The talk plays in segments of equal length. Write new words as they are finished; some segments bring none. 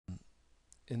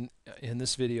in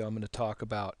this video I'm going to talk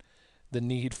about the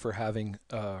need for having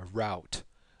a route,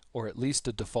 or at least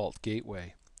a default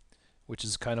gateway, which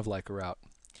is kind of like a route.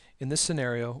 In this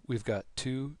scenario, we've got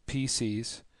two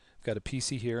PCs. We've got a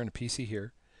PC here and a PC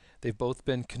here. They've both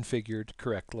been configured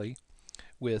correctly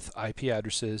with IP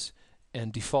addresses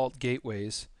and default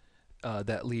gateways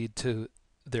that lead to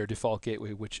their default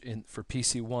gateway, which for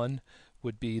PC1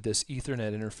 would be this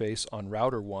Ethernet interface on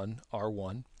router 1,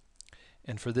 R1.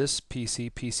 And for this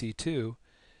PC, PC2,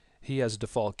 he has a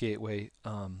default gateway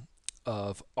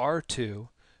of R2,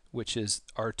 which is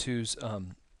R2's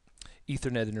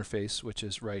Ethernet interface, which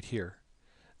is right here.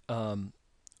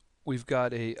 We've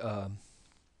got a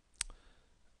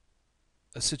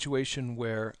situation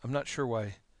where I'm not sure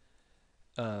why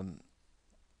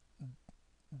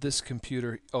this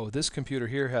computer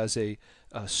here has a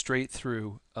straight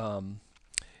through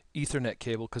Ethernet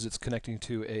cable because it's connecting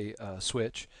to a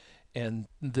switch, and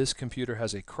this computer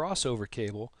has a crossover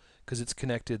cable because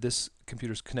this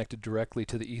computer is connected directly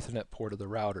to the Ethernet port of the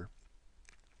router.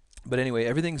 But anyway,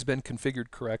 everything's been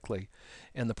configured correctly,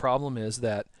 and the problem is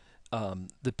that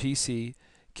the PC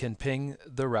can ping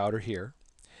the router here.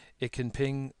 It can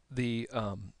ping the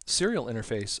serial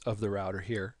interface of the router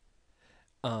here,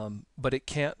 but it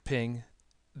can't ping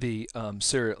the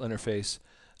serial interface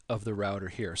of the router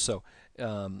here. So,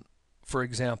 for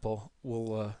example,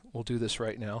 we'll do this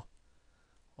right now.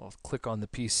 I'll click on the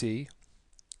PC.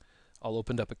 I'll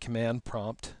open up a command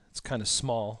prompt. It's kind of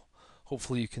small.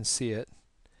 Hopefully you can see it.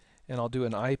 And I'll do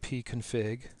an IP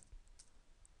config.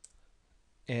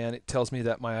 And it tells me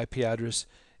that my IP address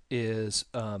is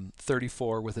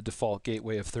 34 with a default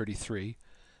gateway of 33.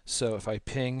 So if I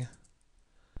ping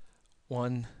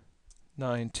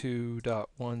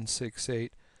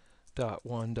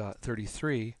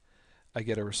 192.168.1.33, I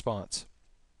get a response.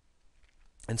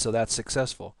 And so that's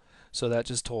successful. So that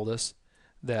just told us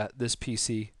that this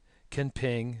PC can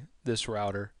ping this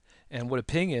router. And what a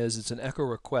ping is, it's an echo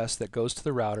request that goes to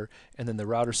the router, and then the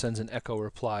router sends an echo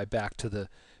reply back to the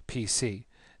PC.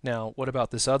 Now, what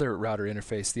about this other router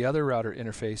interface? The other router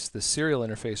interface, the serial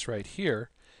interface right here,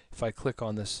 if I click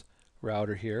on this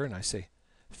router here and I say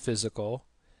physical,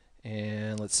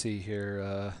 and let's see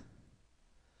here,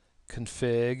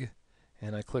 config,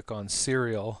 and I click on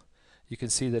serial, you can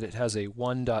see that it has a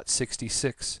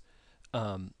 1.66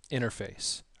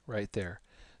 interface right there.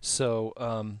 So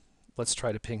let's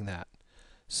try to ping that.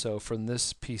 So from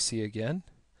this PC again,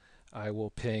 I will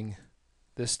ping,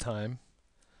 this time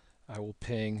I will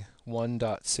ping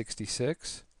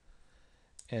 1.66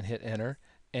 and hit enter,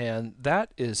 and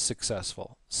that is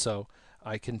successful. So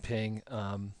I can ping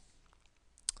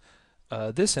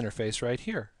this interface right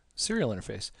here, serial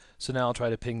interface. So now I'll try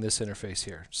to ping this interface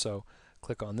here. So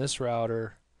click on this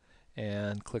router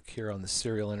and click here on the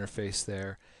serial interface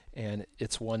there, and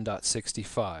it's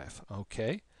 1.65.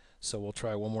 Okay, so we'll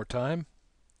try one more time.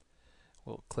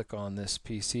 We'll click on this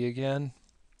PC again.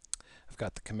 I've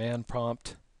got the command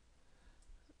prompt,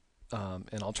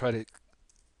 and I'll try to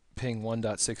ping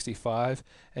 1.65,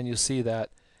 and you'll see that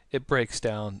it breaks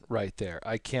down right there.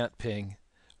 I can't ping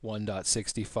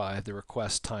 1.65. The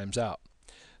request times out.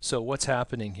 So what's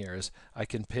happening here is I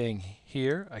can ping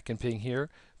here,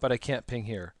 but I can't ping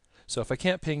here. So if I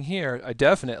can't ping here, I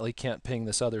definitely can't ping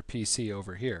this other PC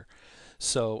over here.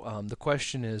 So the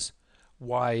question is,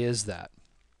 why is that?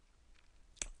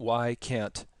 Why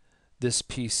can't this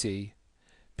PC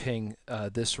ping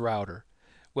this router?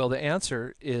 Well, the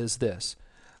answer is this.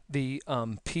 The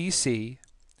PC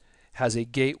has a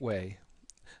gateway.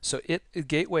 So a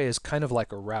gateway is kind of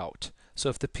like a route. So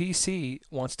if the PC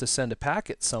wants to send a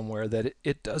packet somewhere that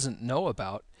it doesn't know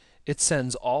about, it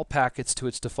sends all packets to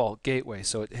its default gateway.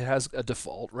 So it has a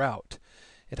default route.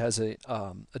 It has a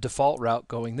default route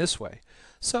going this way.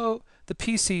 So the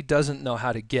PC doesn't know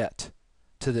how to get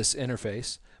to this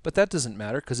interface, but that doesn't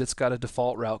matter because it's got a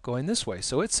default route going this way.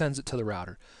 So it sends it to the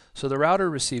router. So the router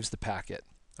receives the packet.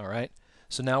 All right.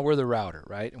 So now we're the router,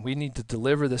 right? And we need to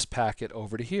deliver this packet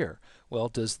over to here. Well,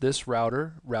 does this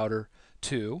router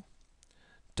 2,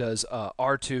 does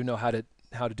R2 know how to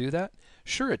do that?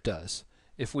 Sure it does.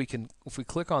 If we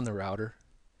click on the router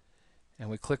and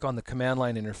we click on the command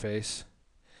line interface,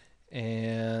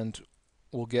 and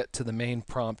we'll get to the main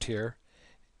prompt here,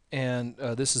 and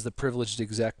this is the privileged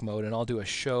exec mode, and I'll do a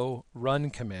show run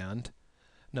command.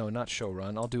 No, not show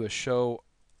run. I'll do a show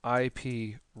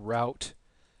IP route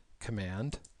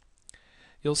command.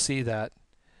 You'll see that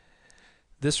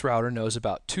this router knows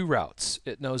about two routes.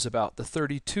 It knows about the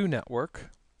 32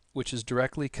 network, which is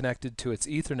directly connected to its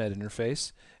Ethernet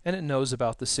interface, and it knows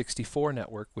about the 64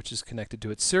 network, which is connected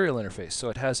to its serial interface. So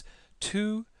it has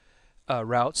two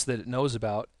routes that it knows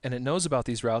about, and it knows about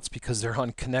these routes because they're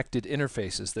on connected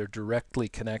interfaces. They're directly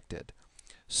connected.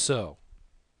 So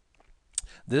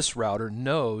this router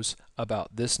knows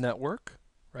about this network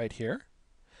right here,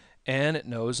 and it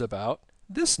knows about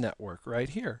this network right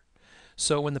here.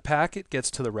 So when the packet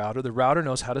gets to the router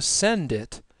knows how to send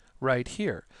it right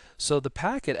here. So the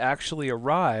packet actually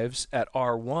arrives at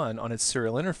R1 on its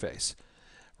serial interface,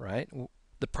 right?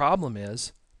 The problem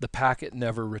is the packet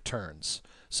never returns.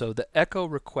 So the echo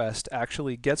request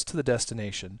actually gets to the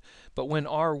destination, but when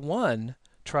R1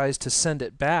 tries to send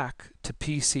it back to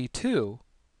PC2,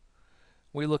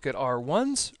 we look at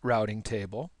R1's routing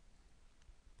table,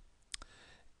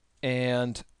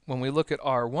 and when we look at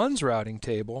R1's routing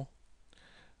table,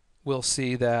 we'll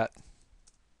see that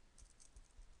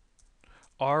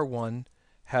R1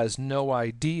 has no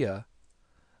idea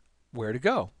where to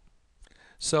go.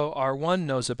 So R1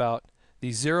 knows about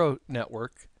the 0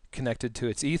 network connected to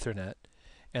its Ethernet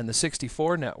and the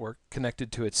 64 network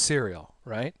connected to its serial,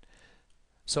 right?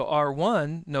 So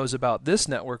R1 knows about this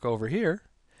network over here,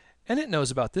 and it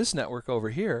knows about this network over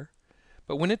here,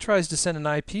 but when it tries to send an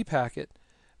IP packet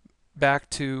back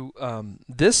to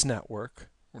this network,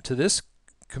 or to this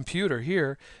computer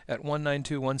here at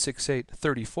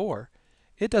 192.168.34,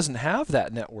 it doesn't have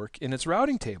that network in its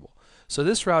routing table. So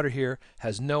this router here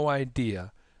has no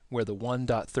idea where the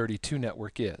 1.32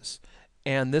 network is.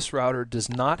 And this router does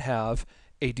not have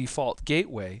a default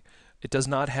gateway. It does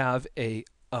not have a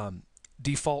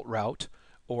default route,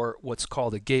 or what's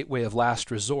called a gateway of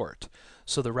last resort.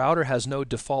 So the router has no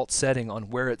default setting on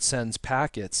where it sends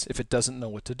packets if it doesn't know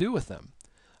what to do with them.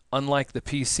 Unlike the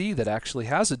PC that actually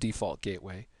has a default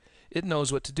gateway, it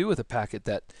knows what to do with a packet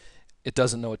that it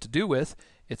doesn't know what to do with.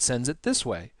 It sends it this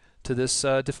way to this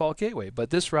default gateway.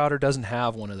 But this router doesn't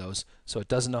have one of those, so it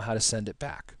doesn't know how to send it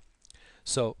back.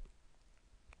 So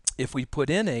if we put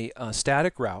in a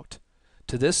static route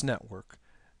to this network,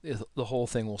 the whole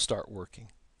thing will start working.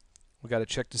 We've got to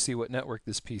check to see what network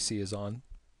this PC is on.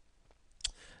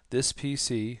 This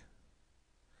PC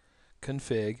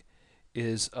config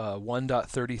is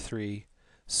 1.33,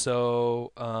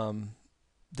 so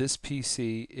this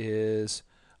PC is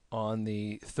on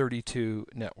the 32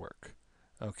 network.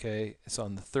 Okay, it's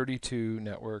on the 32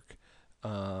 network.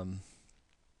 Let's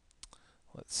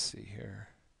see here.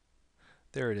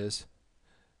 There it is.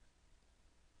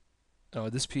 Oh,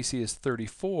 this PC is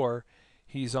 34.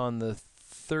 He's on the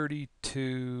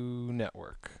 32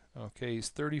 network. Okay, he's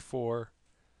 34,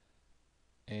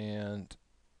 and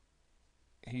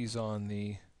he's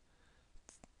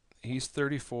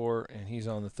 34 and he's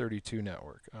on the 32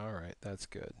 network. All right, that's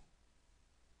good.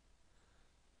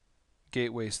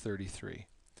 Gateway's 33.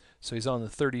 So he's on the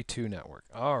 32 network.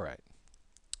 All right,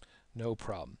 no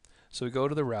problem. So we go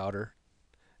to the router.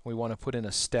 We want to put in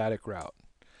a static route.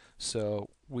 So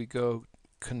we go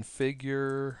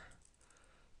configure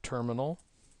terminal,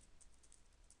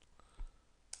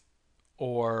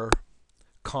 or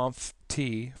conf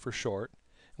t for short.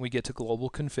 We get to global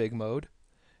config mode,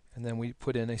 and then we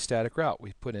put in a static route.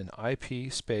 We put in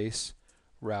IP space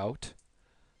route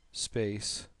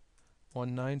space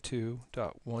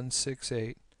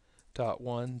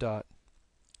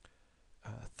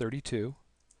 192.168.1.32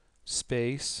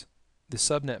 space the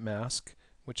subnet mask,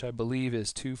 which I believe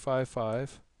is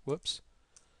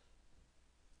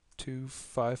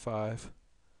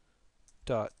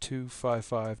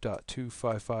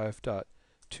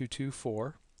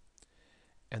 255.255.255.224,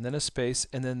 and then a space,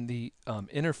 and then the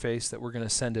interface that we're going to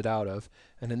send it out of.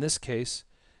 And in this case,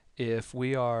 if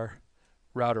we are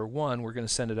router 1, we're going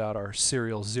to send it out our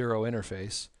serial 0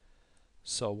 interface.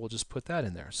 So we'll just put that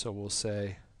in there. So we'll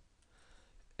say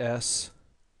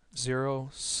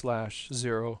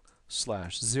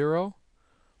S0/0/0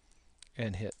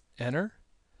 and hit enter,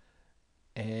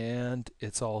 and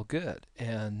it's all good.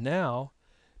 And now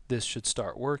this should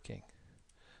start working.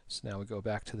 So now we go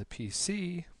back to the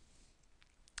PC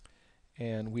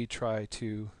and we try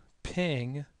to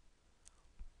ping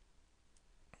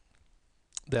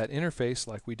that interface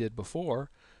like we did before,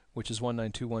 which is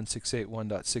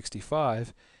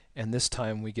 192.168.1.65, and this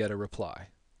time we get a reply.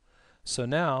 So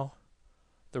now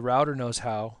the router knows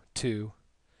how to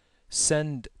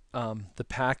send the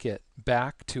packet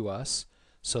back to us.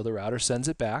 So the router sends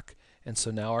it back, and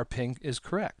so now our ping is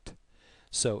correct.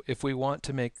 So if we want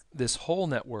to make this whole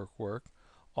network work,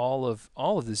 all of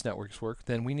these networks work,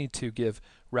 then we need to give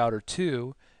router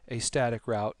 2 a static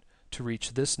route to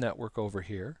reach this network over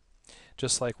here,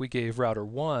 just like we gave router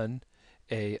 1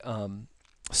 a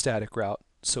static route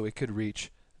so it could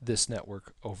reach this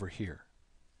network over here.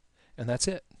 And that's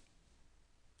it.